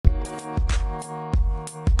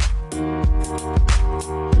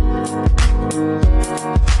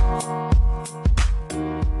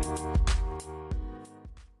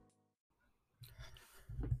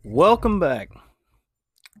Welcome back.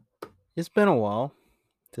 It's been a while,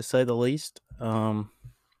 to say the least. To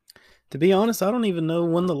be honest, I don't even know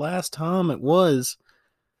when the last time it was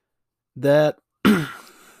that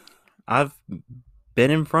I've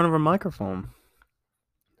been in front of a microphone.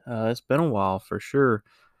 It's been a while for sure,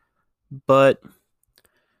 but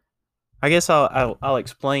I guess I'll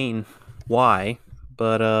explain why.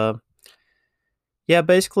 But yeah,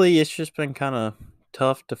 basically, it's just been kind of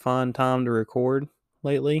tough to find time to record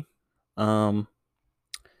lately. Um,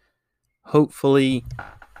 Hopefully,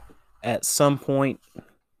 at some point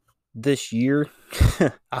this year,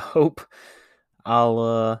 I hope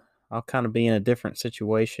I'll kind of be in a different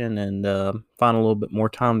situation and find a little bit more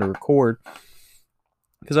time to record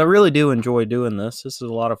because I really do enjoy doing this. This is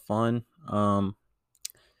a lot of fun.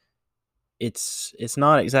 It's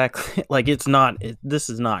not exactly like this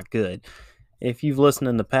is not good. If you've listened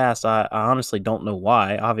in the past, I honestly don't know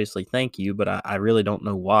why. Obviously, thank you, but I really don't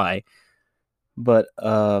know why. But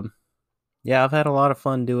yeah, I've had a lot of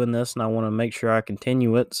fun doing this, and I want to make sure I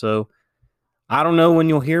continue it. So I don't know when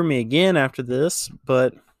you'll hear me again after this,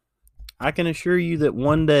 but I can assure you that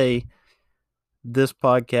one day this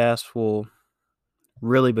podcast will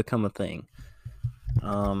really become a thing.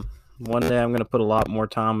 One day I'm going to put a lot more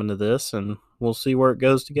time into this, and we'll see where it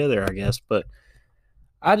goes together, I guess. But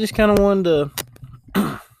I just kind of wanted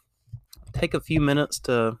to take a few minutes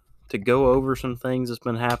to go over some things that's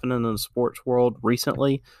been happening in the sports world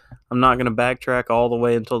recently. I'm not going to backtrack all the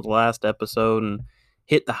way until the last episode and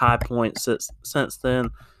hit the high points since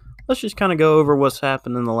then. Let's just kind of go over what's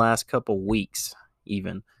happened in the last couple weeks,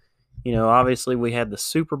 even. Obviously we had the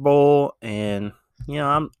Super Bowl, and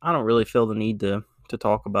I don't really feel the need to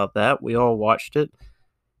talk about that. We all watched it,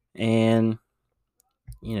 and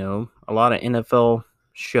a lot of NFL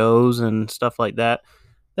shows and stuff like that.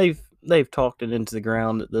 They've talked it into the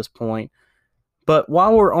ground at this point. But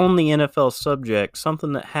while we're on the NFL subject,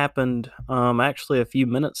 something that happened actually a few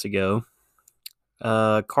minutes ago,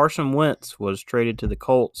 Carson Wentz was traded to the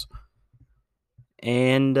Colts,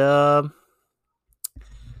 and I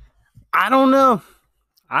don't know.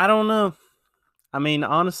 I mean,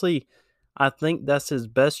 honestly, I think that's his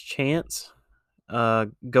best chance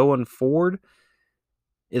going forward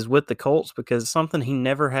is with the Colts, because it's something he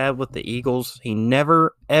never had with the Eagles. He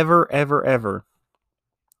never, ever, ever, ever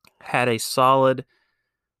had a solid,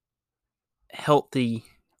 healthy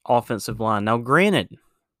offensive line. Now, granted,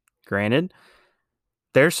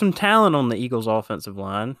 there's some talent on the Eagles' offensive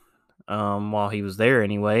line while he was there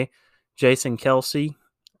anyway. Jason Kelce,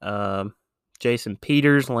 Jason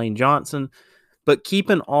Peters, Lane Johnson. But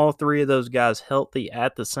keeping all three of those guys healthy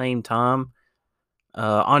at the same time,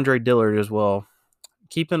 Andre Dillard as well,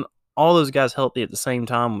 keeping all those guys healthy at the same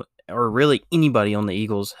time, or really anybody on the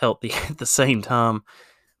Eagles healthy at the same time,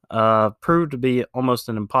 proved to be almost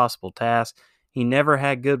an impossible task. He never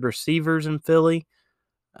had good receivers in Philly.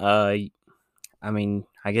 I mean,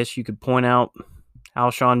 I guess you could point out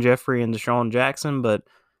Alshon Jeffrey and Deshaun Jackson, but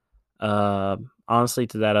honestly,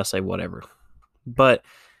 to that I say whatever. But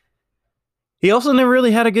he also never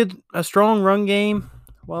really had a strong run game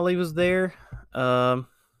while he was there.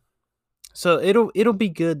 So it'll be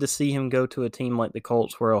good to see him go to a team like the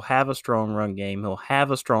Colts, where he'll have a strong run game, he'll have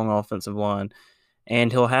a strong offensive line,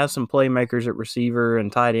 and he'll have some playmakers at receiver and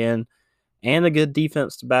tight end, and a good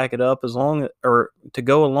defense to back it up, or to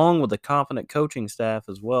go along with a confident coaching staff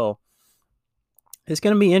as well. It's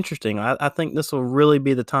going to be interesting. I think this will really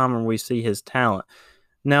be the time when we see his talent.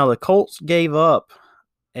 Now, the Colts gave up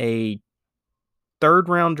a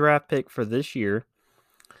third-round draft pick for this year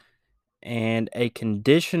and a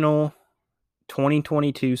conditional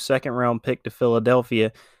 2022 second-round pick to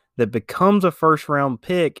Philadelphia that becomes a first-round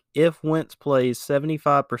pick if Wentz plays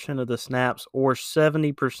 75% of the snaps or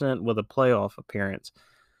 70% with a playoff appearance.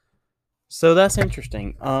 So that's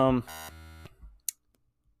interesting. I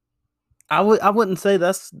wouldn't say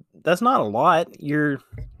that's not a lot.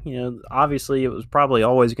 Obviously it was probably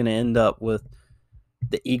always going to end up with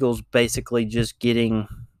the Eagles basically just getting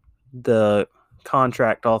the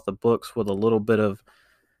contract off the books with a little bit of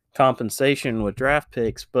compensation with draft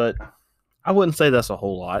picks, but I wouldn't say that's a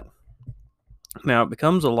whole lot. Now, it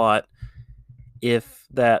becomes a lot if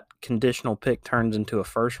that conditional pick turns into a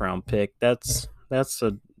first-round pick. That's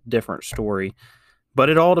a different story. But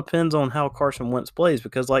it all depends on how Carson Wentz plays,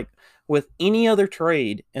 because like with any other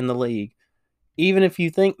trade in the league, even if you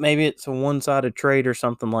think maybe it's a one-sided trade or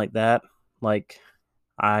something like that,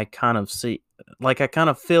 I kind of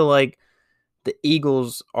feel like the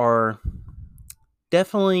Eagles are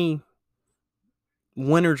definitely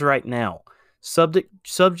winners right now. Subject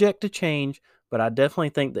to change, but I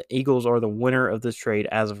definitely think the Eagles are the winner of this trade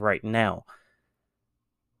as of right now.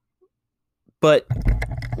 But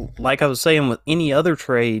like I was saying, with any other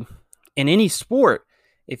trade in any sport,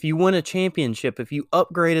 if you win a championship, if you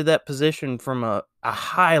upgraded that position from a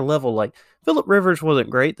high level, like Phillip Rivers wasn't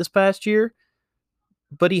great this past year,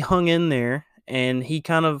 but he hung in there and he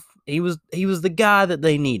was the guy that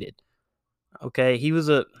they needed. Okay, he was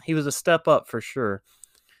a step up for sure.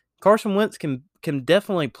 Carson Wentz can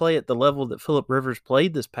definitely play at the level that Phillip Rivers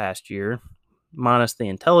played this past year, minus the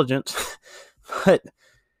intelligence. But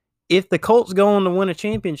if the Colts go on to win a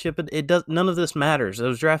championship, it does, none of this matters.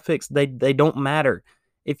 Those draft picks, they don't matter.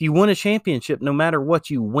 If you win a championship, no matter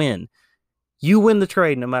what you win the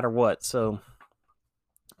trade no matter what. So,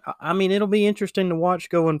 I mean, it'll be interesting to watch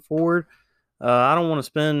going forward. I don't want to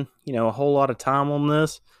spend, a whole lot of time on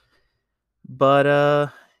this.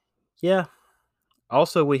 But, yeah.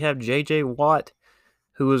 Also, we have J.J. Watt,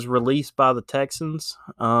 who was released by the Texans.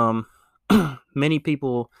 Many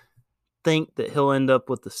people think that he'll end up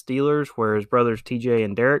with the Steelers, where his brothers TJ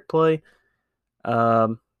and Derek play.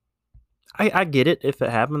 I get it. If it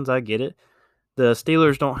happens, I get it. The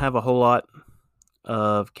Steelers don't have a whole lot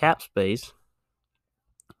of cap space,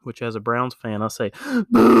 which as a Browns fan, I say,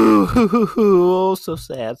 boo, oh, so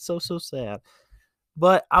sad, so sad.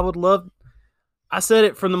 But I said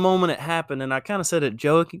it from the moment it happened, and I kind of said it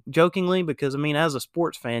jokingly because, I mean, as a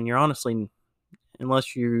sports fan, you're honestly,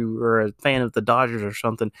 unless you are a fan of the Dodgers or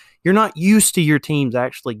something, you're not used to your teams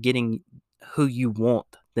actually getting who you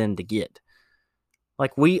want them to get.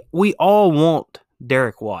 Like, we all want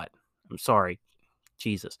Derek Watt. I'm sorry,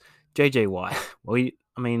 Jesus. J.J. Watt.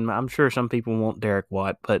 I'm sure some people want Derek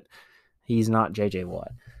Watt, but he's not J.J.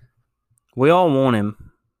 Watt. We all want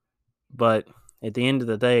him, but at the end of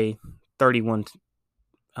the day, 31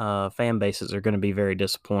 fan bases are going to be very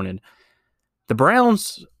disappointed. The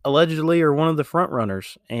Browns allegedly are one of the front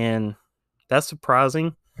runners, and that's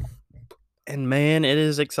surprising. And man, it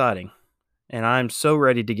is exciting. And I'm so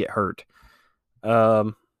ready to get hurt.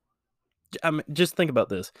 Just think about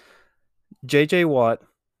this. J.J. Watt,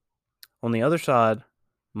 on the other side,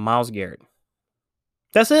 Myles Garrett.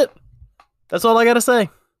 That's it. That's all I got to say.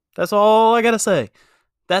 That's all I got to say.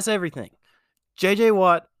 That's everything. J.J.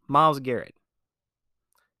 Watt, Myles Garrett.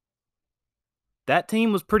 That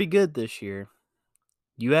team was pretty good this year.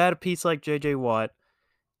 You add a piece like J.J. Watt,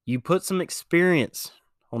 you put some experience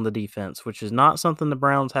on the defense, which is not something the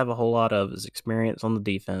Browns have a whole lot of, is experience on the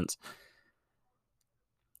defense.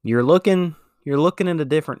 You're looking at a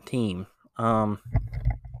different team.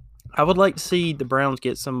 I would like to see the Browns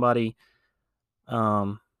get somebody,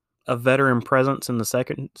 a veteran presence in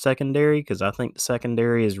the secondary, because I think the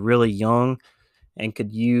secondary is really young and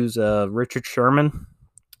could use Richard Sherman.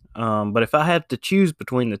 But if I had to choose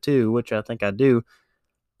between the two, which I think I do,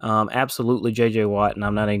 absolutely J.J. Watt, and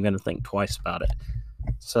I'm not even going to think twice about it.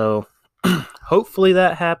 So hopefully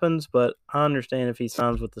that happens, but I understand if he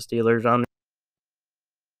signs with the Steelers.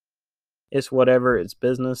 It's whatever, it's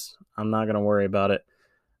business. I'm not going to worry about it.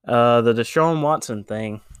 The Deshaun Watson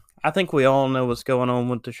thing, I think we all know what's going on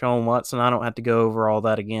with Deshaun Watson. I don't have to go over all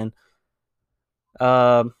that again.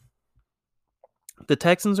 The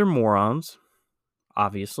Texans are morons,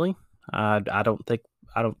 obviously. I don't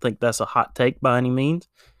think that's a hot take by any means.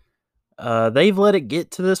 They've let it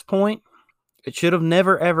get to this point. It should have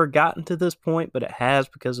never, ever gotten to this point, but it has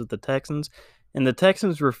because of the Texans. And the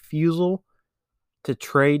Texans' refusal to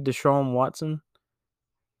trade Deshaun Watson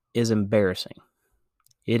is embarrassing.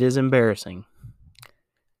 It is embarrassing.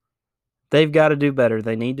 They've got to do better.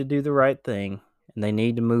 They need to do the right thing, and they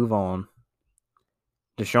need to move on.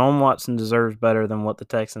 Deshaun Watson deserves better than what the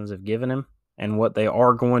Texans have given him and what they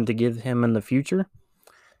are going to give him in the future.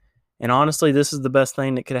 And honestly, this is the best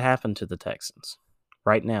thing that could have happened to the Texans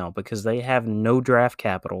right now because they have no draft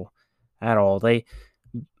capital at all.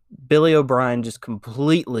 Billy O'Brien just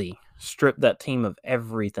completely stripped that team of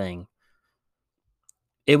everything.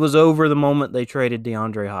 It was over the moment they traded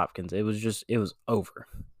DeAndre Hopkins. It was over.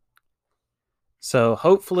 So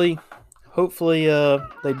hopefully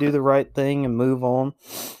they do the right thing and move on.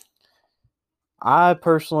 I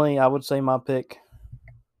would say my pick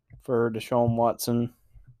for Deshaun Watson,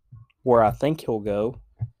 where I think he'll go.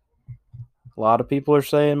 A lot of people are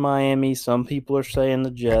saying Miami. Some people are saying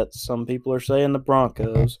the Jets. Some people are saying the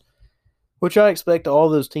Broncos, which I expect all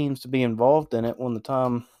those teams to be involved in it when the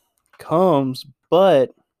time comes.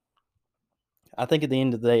 But I think at the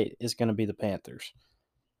end of the day, it's going to be the Panthers.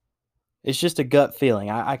 It's just a gut feeling.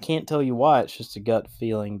 I can't tell you why. It's just a gut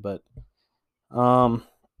feeling. But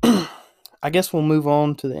I guess we'll move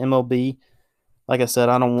on to the MLB. Like I said,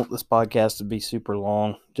 I don't want this podcast to be super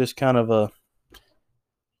long. Just kind of a,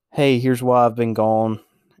 hey, here's why I've been gone.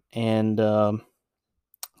 And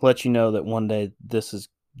let you know that one day this is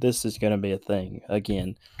this is going to be a thing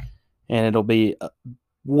again. And it'll be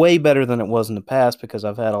way better than it was in the past because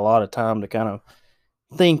I've had a lot of time to kind of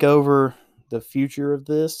think over the future of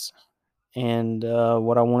this and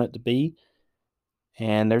what I want it to be.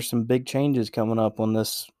 And there's some big changes coming up on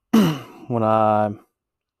this when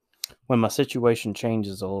my situation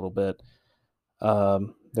changes a little bit.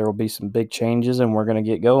 There will be some big changes, and we're going to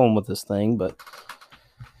get going with this thing. But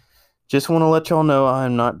just want to let y'all know I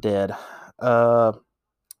am not dead.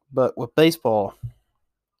 But with baseball,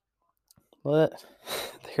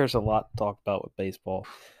 there's a lot to talk about with baseball.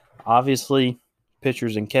 Obviously,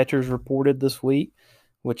 pitchers and catchers reported this week,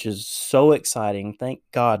 which is so exciting. Thank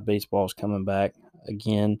God baseball is coming back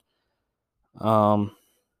again.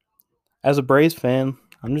 As a Braves fan,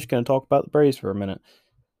 I'm just going to talk about the Braves for a minute.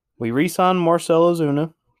 We re-signed Marcell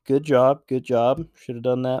Ozuna. Good job. Should have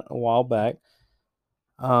done that a while back.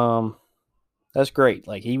 That's great.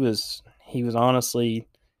 Like he was honestly,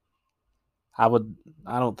 I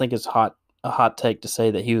don't think it's a hot take to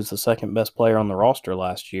say that he was the second best player on the roster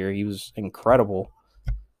last year. He was incredible.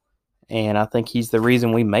 And I think he's the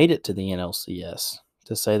reason we made it to the NLCS,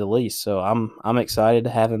 to say the least. So I'm excited to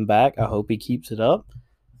have him back. I hope he keeps it up.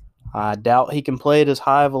 I doubt he can play at as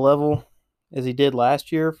high of a level as he did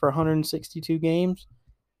last year for 162 games.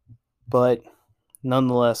 But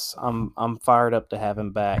nonetheless, I'm fired up to have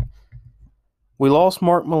him back. We lost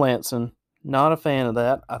Mark Melancon. Not a fan of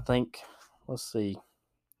that. I think, let's see.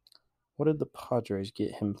 What did the Padres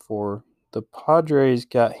get him for? The Padres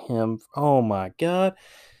got him, oh my God.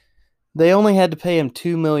 They only had to pay him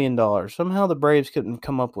 $2 million. Somehow the Braves couldn't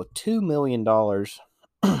come up with $2 million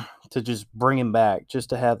to just bring him back, just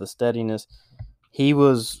to have the steadiness. He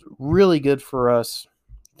was really good for us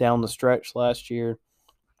down the stretch last year.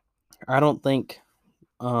 I don't think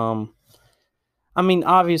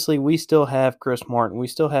obviously we still have Chris Martin. We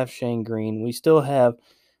still have Shane Green. We still have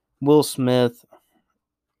Will Smith.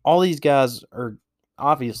 All these guys are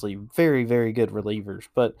obviously very, very good relievers.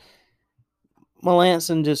 But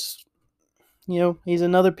Melancon just, he's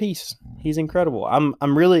another piece. He's incredible.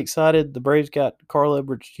 I'm really excited. The Braves got Carl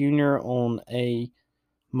Edwards Jr. on a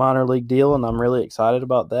minor league deal, and I'm really excited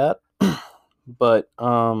about that. But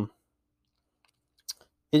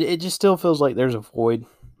it just still feels like there's a void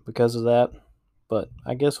because of that. But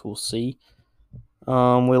I guess we'll see. We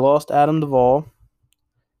lost Adam Duvall,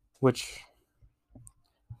 which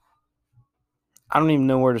I don't even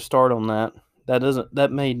know where to start on that.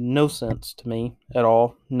 That made no sense to me at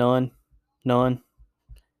all. None.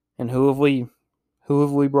 And who have we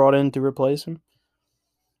brought in to replace him?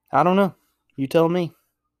 I don't know. You tell me.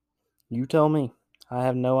 I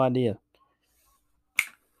have no idea.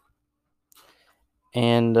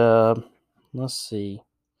 And let's see.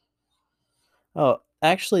 Oh,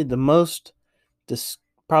 actually,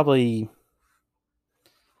 probably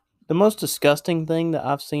the most disgusting thing that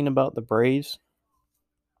I've seen about the Braves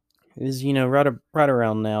is, right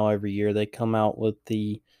around now every year they come out with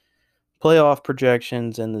the playoff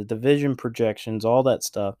projections and the division projections, all that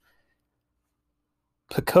stuff.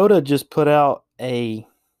 PECOTA just put out a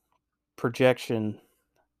projection,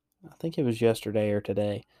 I think it was yesterday or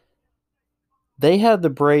today. They had the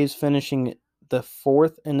Braves finishing the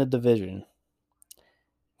 4th in the division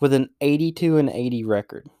with an 82-80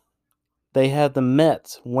 record. They had the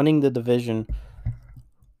Mets winning the division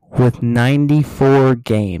with 94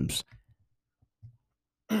 games.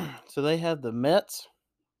 So they had the Mets,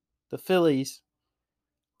 the Phillies,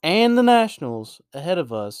 and the Nationals ahead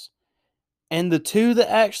of us. And the two that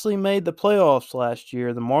actually made the playoffs last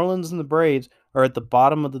year, the Marlins and the Braves, are at the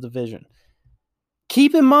bottom of the division.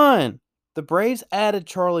 Keep in mind, the Braves added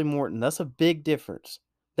Charlie Morton. That's a big difference.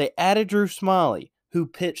 They added Drew Smyly, who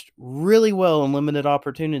pitched really well in limited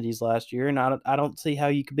opportunities last year, and I don't see how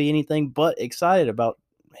you could be anything but excited about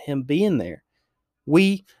him being there.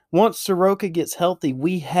 Once Soroka gets healthy,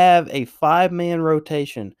 we have a 5-man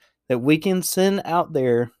rotation that we can send out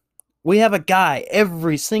there. We have a guy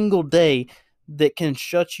every single day that can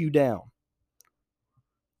shut you down.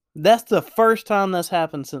 That's the first time that's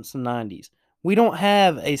happened since the 90s. We don't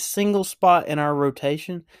have a single spot in our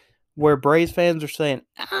rotation where Braves fans are saying,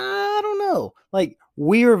 I don't know. Like,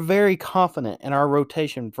 we are very confident in our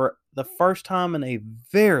rotation for the first time in a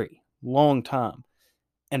very long time.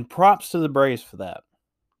 And props to the Braves for that.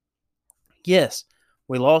 Yes,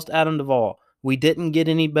 we lost Adam Duvall. We didn't get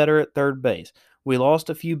any better at third base. We lost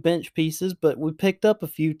a few bench pieces, but we picked up a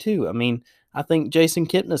few too. I mean, I think Jason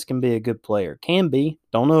Kipnis can be a good player. Can be.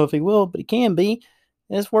 Don't know if he will, but he can be.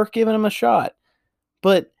 It's worth giving him a shot.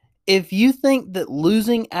 But if you think that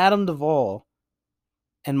losing Adam Duvall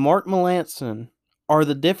and Mark Melancon are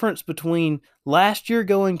the difference between last year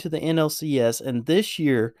going to the NLCS and this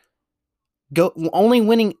year only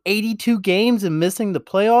winning 82 games and missing the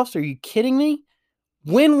playoffs. Are you kidding me?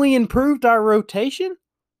 When we improved our rotation,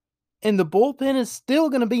 and the bullpen is still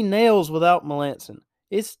going to be nails without Melanson.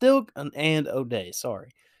 It's still and O'Day,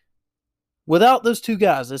 sorry. Without those two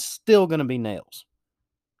guys, it's still going to be nails.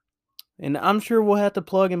 And I'm sure we'll have to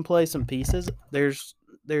plug and play some pieces. There's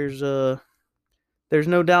no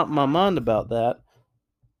doubt in my mind about that.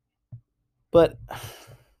 But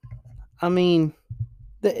I mean,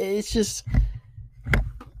 it's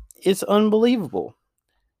unbelievable.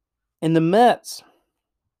 And the Mets,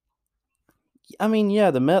 I mean,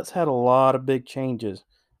 yeah, the Mets had a lot of big changes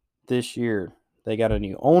this year. They got a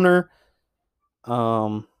new owner.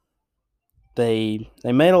 They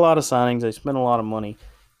made a lot of signings. They spent a lot of money.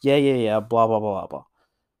 Yeah, blah, blah, blah, blah.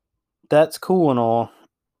 That's cool and all.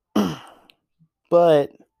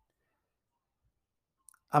 But,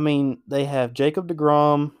 I mean, they have Jacob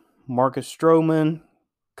deGrom, Marcus Stroman,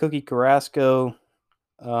 Cookie Carrasco,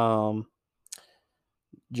 Joey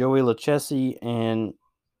Lucchesi, and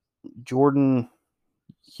Jordan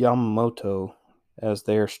Yamamoto as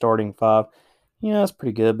their starting five. Yeah, that's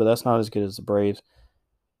pretty good, but that's not as good as the Braves.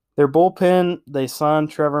 Their bullpen, they signed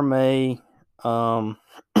Trevor May, and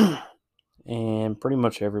pretty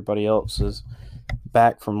much everybody else is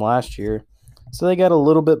back from last year. So they got a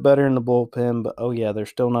little bit better in the bullpen, but oh yeah, they're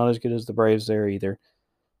still not as good as the Braves there either.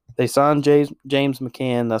 They signed James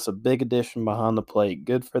McCann. That's a big addition behind the plate.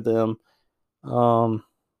 Good for them.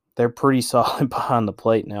 They're pretty solid behind the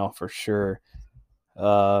plate now for sure.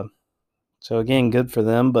 So again, good for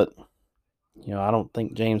them, but I don't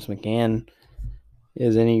think James McCann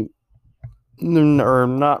is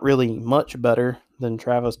not really much better than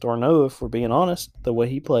Travis d'Arnaud, if we're being honest, the way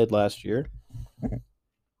he played last year.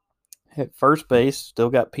 At first base, still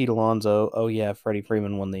got Pete Alonso. Oh, yeah, Freddie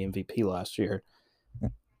Freeman won the MVP last year.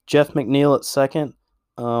 Jeff McNeil at second.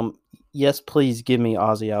 Yes, please give me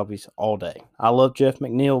Ozzie Albies all day. I love Jeff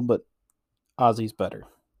McNeil, but Ozzie's better.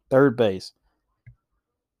 Third base,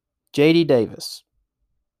 J.D. Davis.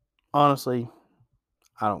 Honestly,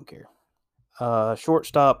 I don't care.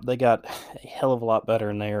 Shortstop, they got a hell of a lot better,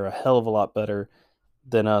 and they are a hell of a lot better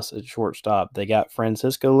than us at shortstop. They got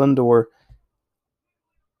Francisco Lindor,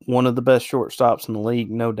 one of the best shortstops in the league,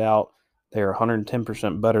 no doubt. They're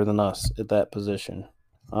 110% better than us at that position.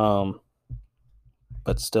 But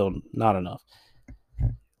still not enough.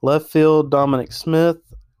 Left field, Dominic Smith.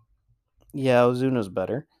 Yeah, Ozuna's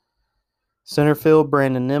better. Center field,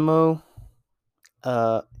 Brandon Nimmo.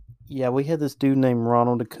 Yeah, we had this dude named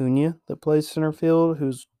Ronald Acuna that plays center field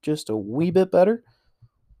who's just a wee bit better.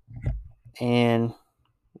 And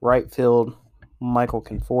right field, Michael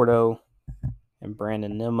Conforto and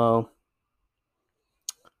Brandon Nimmo.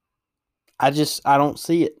 I don't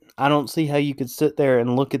see it. I don't see how you could sit there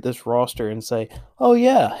and look at this roster and say, "Oh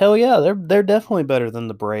yeah, hell yeah, they're definitely better than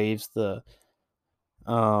the Braves."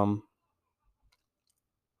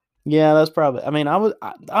 Yeah, that's probably. I mean, I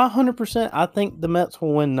 100%. I think the Mets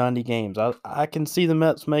will win 90 games. I can see the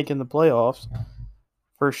Mets making the playoffs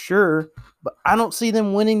for sure, but I don't see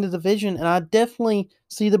them winning the division, and I definitely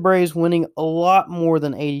see the Braves winning a lot more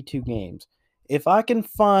than 82 games. If I can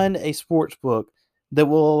find a sports book that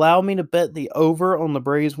will allow me to bet the over on the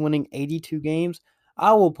Braves winning 82 games,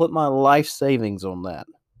 I will put my life savings on that.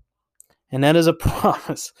 And that is a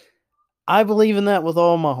promise. I believe in that with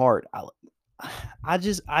all my heart.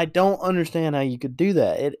 I don't understand how you could do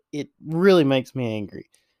that. It really makes me angry.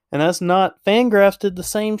 And that's not Fangraphs did the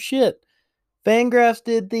same shit. Fangraphs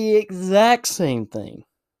did the exact same thing.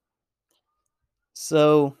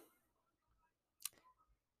 So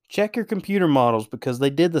check your computer models because they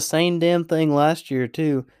did the same damn thing last year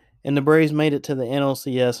too. And the Braves made it to the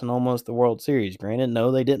NLCS and almost the World Series. Granted,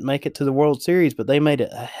 no, they didn't make it to the World Series, but they made it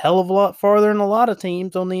a hell of a lot farther than a lot of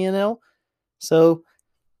teams on the NL. So,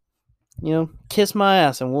 kiss my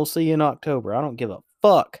ass and we'll see you in October. I don't give a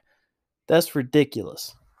fuck. That's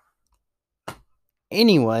ridiculous.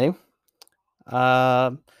 Anyway,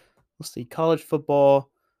 let's see, college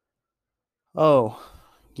football. Oh,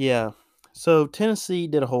 yeah. So Tennessee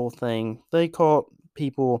did a whole thing. They caught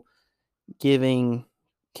people giving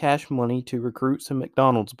cash money to recruits in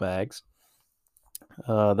McDonald's bags.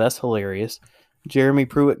 That's hilarious. Jeremy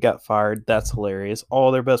Pruitt got fired. That's hilarious.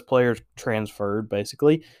 All their best players transferred,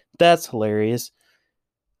 basically. That's hilarious.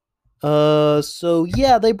 So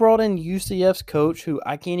yeah, they brought in UCF's coach, who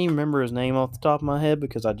I can't even remember his name off the top of my head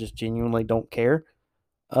because I just genuinely don't care.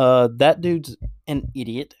 That dude's an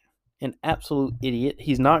idiot, an absolute idiot.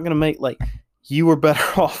 He's not going to make, you were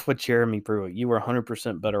better off with Jeremy Pruitt. You were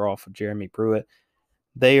 100% better off with Jeremy Pruitt.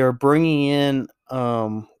 They are bringing in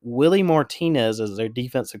Willie Martinez as their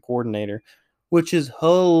defensive coordinator, which is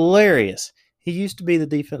hilarious. He used to be the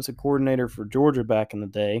defensive coordinator for Georgia back in the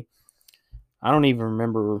day. I don't even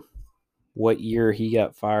remember what year he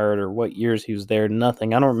got fired or what years he was there.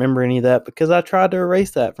 Nothing. I don't remember any of that because I tried to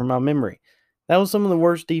erase that from my memory. That was some of the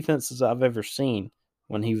worst defenses I've ever seen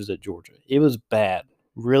when he was at Georgia. It was bad.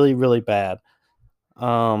 Really, really bad.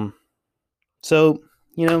 So,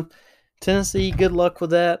 Tennessee, good luck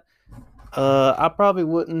with that. I probably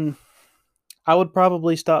wouldn't. I would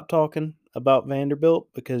probably stop talking about Vanderbilt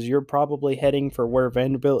because you're probably heading for where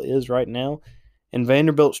Vanderbilt is right now, and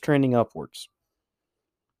Vanderbilt's trending upwards.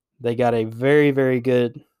 They got a very, very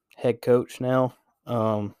good head coach now,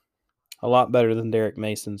 a lot better than Derek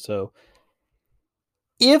Mason. So,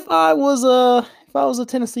 if I was a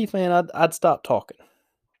Tennessee fan, I'd stop talking.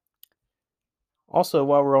 Also,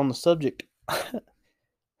 while we're on the subject,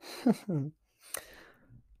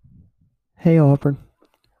 hey Auburn,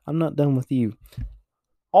 I'm not done with you.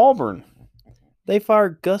 Auburn, they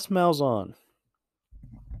fired Gus Malzahn.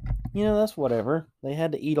 That's whatever. They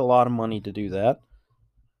had to eat a lot of money to do that.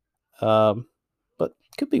 But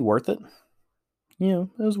could be worth it. It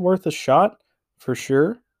was worth a shot for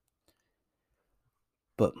sure.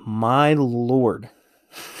 But my lord,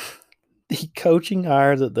 the coaching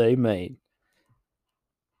hire that they made.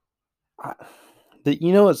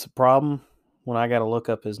 It's a problem when I got to look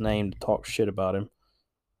up his name to talk shit about him.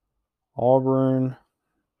 Auburn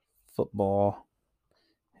football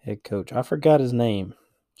head coach. I forgot his name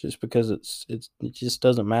just because it just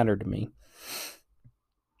doesn't matter to me.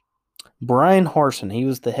 Brian Harsin. He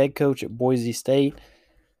was the head coach at Boise State.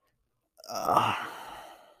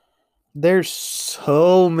 There's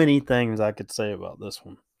so many things I could say about this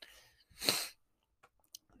one.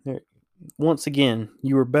 Once again,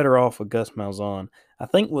 you were better off with Gus Malzahn. I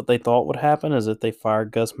think what they thought would happen is if they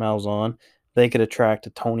fired Gus Malzahn, they could attract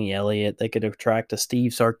a Tony Elliott. They could attract a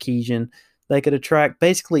Steve Sarkisian. They could attract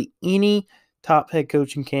basically any top head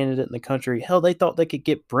coaching candidate in the country. Hell, they thought they could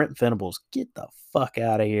get Brent Venables. Get the fuck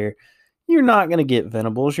out of here. You're not going to get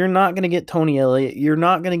Venables. You're not going to get Tony Elliott. You're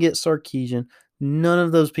not going to get Sarkisian. None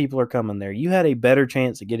of those people are coming there. You had a better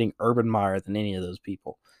chance of getting Urban Meyer than any of those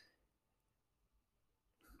people.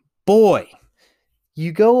 Boy,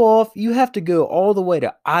 you have to go all the way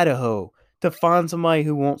to Idaho to find somebody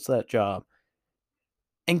who wants that job.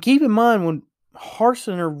 And keep in mind, when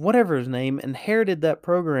Harsin or whatever his name inherited that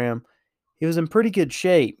program, he was in pretty good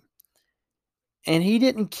shape. And he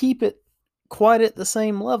didn't keep it quite at the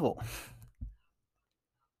same level.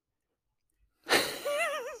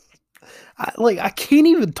 I can't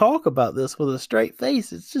even talk about this with a straight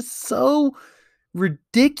face. It's just so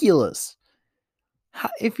ridiculous.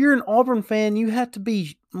 If you're an Auburn fan, you have to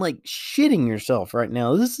be like shitting yourself right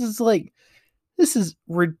now. This is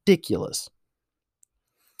ridiculous.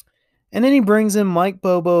 And then he brings in Mike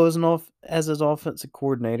Bobo as his offensive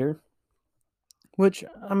coordinator, which,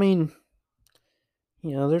 I mean,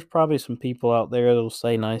 there's probably some people out there that'll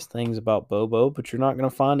say nice things about Bobo, but you're not going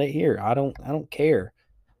to find it here. I don't care.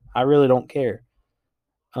 I really don't care.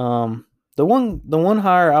 The one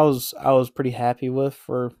hire I was pretty happy with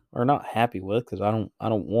or not happy with because I don't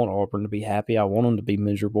want Auburn to be happy. I want them to be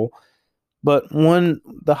miserable. But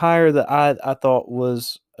the hire that I thought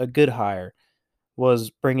was a good hire was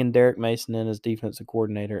bringing Derek Mason in as defensive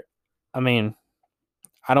coordinator. I mean,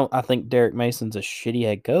 I think Derek Mason's a shitty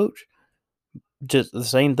head coach. Just the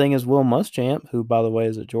same thing as Will Muschamp, who, by the way,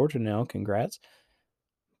 is at Georgia now. Congrats.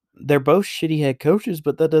 They're both shitty head coaches,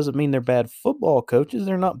 but that doesn't mean they're bad football coaches.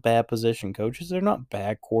 They're not bad position coaches. They're not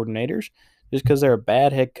bad coordinators. Just because they're a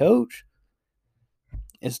bad head coach,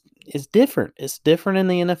 it's different. It's different in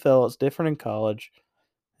the NFL. It's different in college.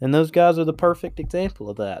 And those guys are the perfect example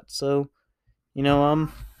of that. So,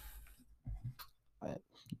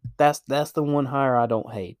 that's the one hire I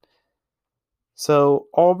don't hate. So,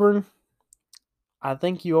 Auburn, I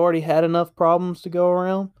think you already had enough problems to go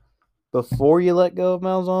around before you let go of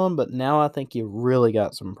Malzahn, but now I think you really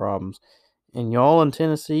got some problems. And y'all in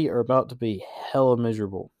Tennessee are about to be hella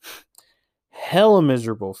miserable. Hella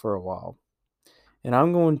miserable for a while. And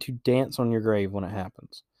I'm going to dance on your grave when it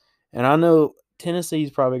happens. And I know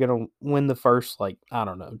Tennessee's probably going to win the first,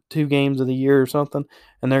 2 games of the year or something.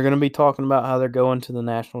 And they're going to be talking about how they're going to the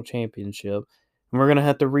national championship. And we're going to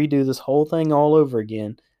have to redo this whole thing all over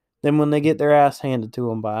again. Then when they get their ass handed to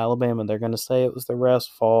them by Alabama, they're going to say it was the ref's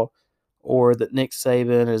fault or that Nick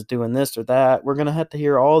Saban is doing this or that. We're going to have to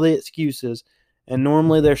hear all the excuses. And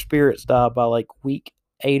normally their spirits die by week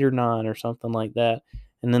 8 or 9 or something like that.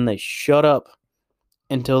 And then they shut up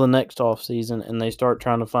until the next offseason and they start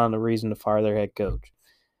trying to find a reason to fire their head coach.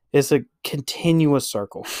 It's a continuous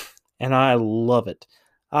circle, and I love it.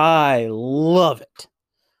 I love it.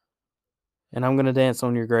 And I'm going to dance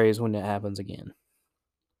on your graves when it happens again.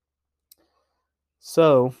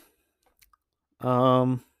 So,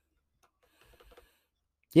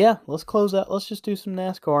 yeah, let's close out. Let's just do some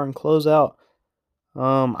NASCAR and close out.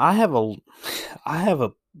 I have a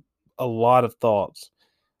lot of thoughts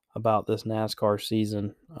about this NASCAR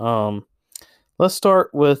season. Let's start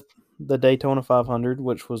with the Daytona 500,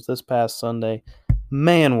 which was this past Sunday.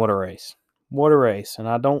 Man, what a race. What a race. And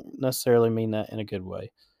I don't necessarily mean that in a good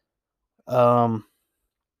way. I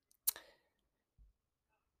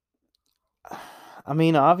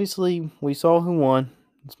mean, obviously, we saw who won.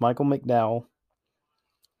 It's Michael McDowell.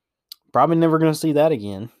 Probably never going to see that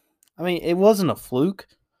again. I mean, it wasn't a fluke.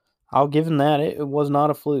 I'll give him that. It was not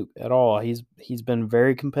a fluke at all. He's been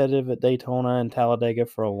very competitive at Daytona and Talladega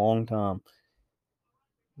for a long time.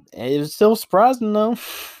 It was still surprising, though.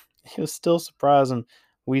 It was still surprising.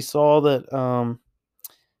 We saw that,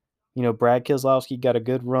 Brad Keselowski got a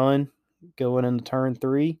good run going into turn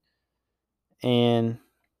 3, and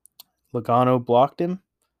Logano blocked him.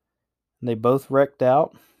 They both wrecked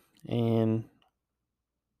out, and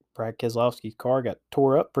Brad Keselowski's car got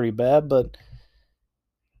tore up pretty bad, but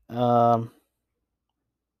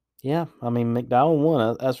yeah, I mean, McDowell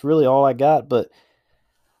won. That's really all I got, but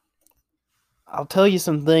I'll tell you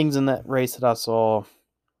some things in that race that I saw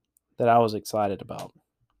that I was excited about.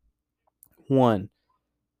 One,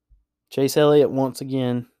 Chase Elliott once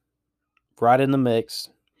again right in the mix,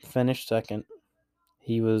 finished second.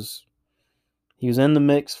 He was in the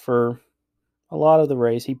mix for a lot of the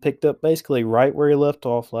race. He picked up basically right where he left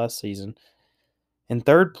off last season. In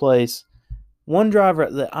third place, one driver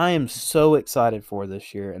that I am so excited for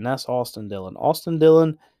this year, and that's Austin Dillon. Austin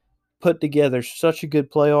Dillon put together such a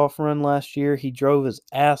good playoff run last year. He drove his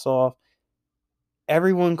ass off.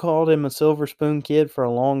 Everyone called him a Silver Spoon kid for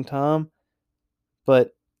a long time,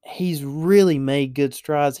 but he's really made good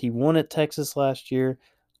strides. He won at Texas last year.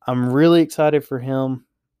 I'm really excited for him.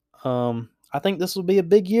 I think this will be a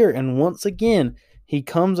big year, and once again, he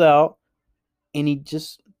comes out and he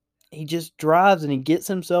just drives and he gets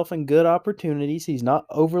himself in good opportunities. He's not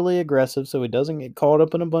overly aggressive, so he doesn't get caught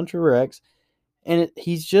up in a bunch of wrecks. And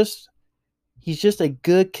he's just a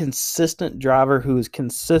good, consistent driver who is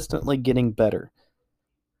consistently getting better.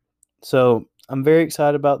 So I'm very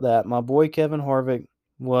excited about that. My boy Kevin Harvick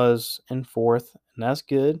was in fourth, and that's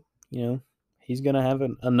good. He's going to have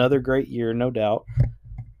another great year, no doubt.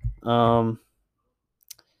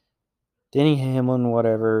 Denny Hamlin,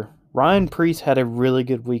 whatever. Ryan Preece had a really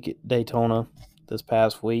good week at Daytona this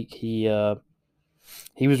past week. He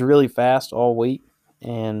was really fast all week,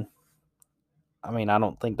 and I mean, I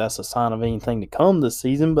don't think that's a sign of anything to come this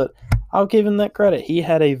season, but I'll give him that credit. He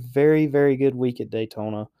had a very, very good week at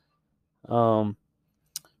Daytona.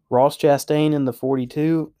 Ross Chastain in the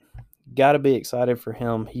 42, got to be excited for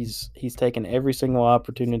him. He's taken every single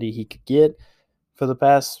opportunity he could get for the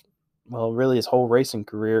past, well, really his whole racing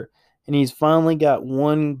career, and he's finally got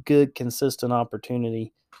one good, consistent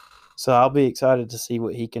opportunity. So I'll be excited to see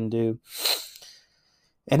what he can do.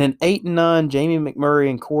 And in 8 and 9, Jamie McMurray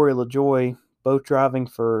and Corey LaJoie, both driving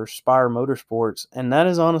for Spire Motorsports, and that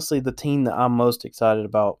is honestly the team that I'm most excited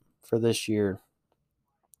about for this year.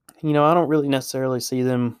 I don't really necessarily see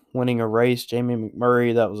them winning a race. Jamie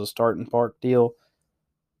McMurray, that was a start and park deal.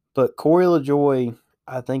 But Corey LaJoie,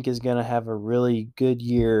 I think, is going to have a really good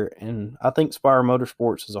year, and I think Spire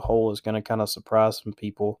Motorsports as a whole is going to kind of surprise some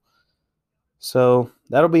people. So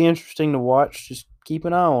that'll be interesting to watch. Just keep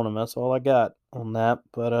an eye on them. That's all I got on that.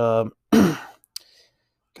 But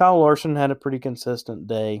Kyle Larson had a pretty consistent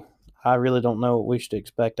day. I really don't know what we should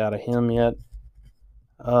expect out of him yet.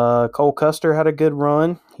 Cole Custer had a good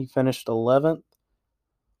run. He finished 11th.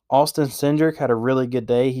 Austin Cindric had a really good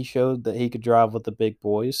day. He showed that he could drive with the big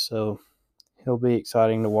boys, so he'll be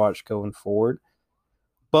exciting to watch going forward.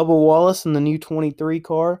 Bubba Wallace in the new 23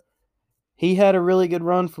 car. He had a really good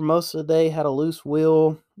run for most of the day, had a loose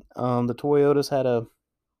wheel. The Toyotas kind of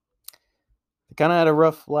had a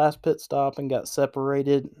rough last pit stop and got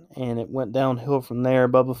separated, and it went downhill from there.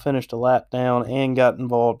 Bubba finished a lap down and got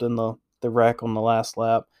involved in the wreck on the last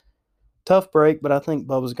lap. Tough break, but I think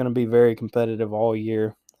Bubba's going to be very competitive all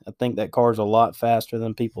year. I think that car's a lot faster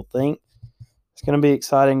than people think. It's going to be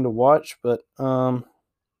exciting to watch, but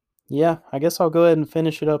yeah, I guess I'll go ahead and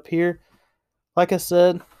finish it up here. Like I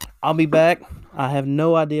said, I'll be back. I have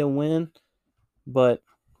no idea when, but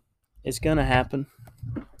it's going to happen.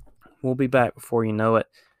 We'll be back before you know it.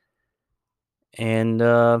 And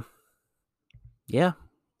yeah,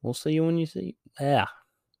 we'll see you when you see. Yeah.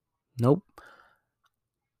 Nope.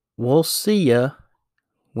 We'll see ya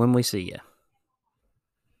when we see you.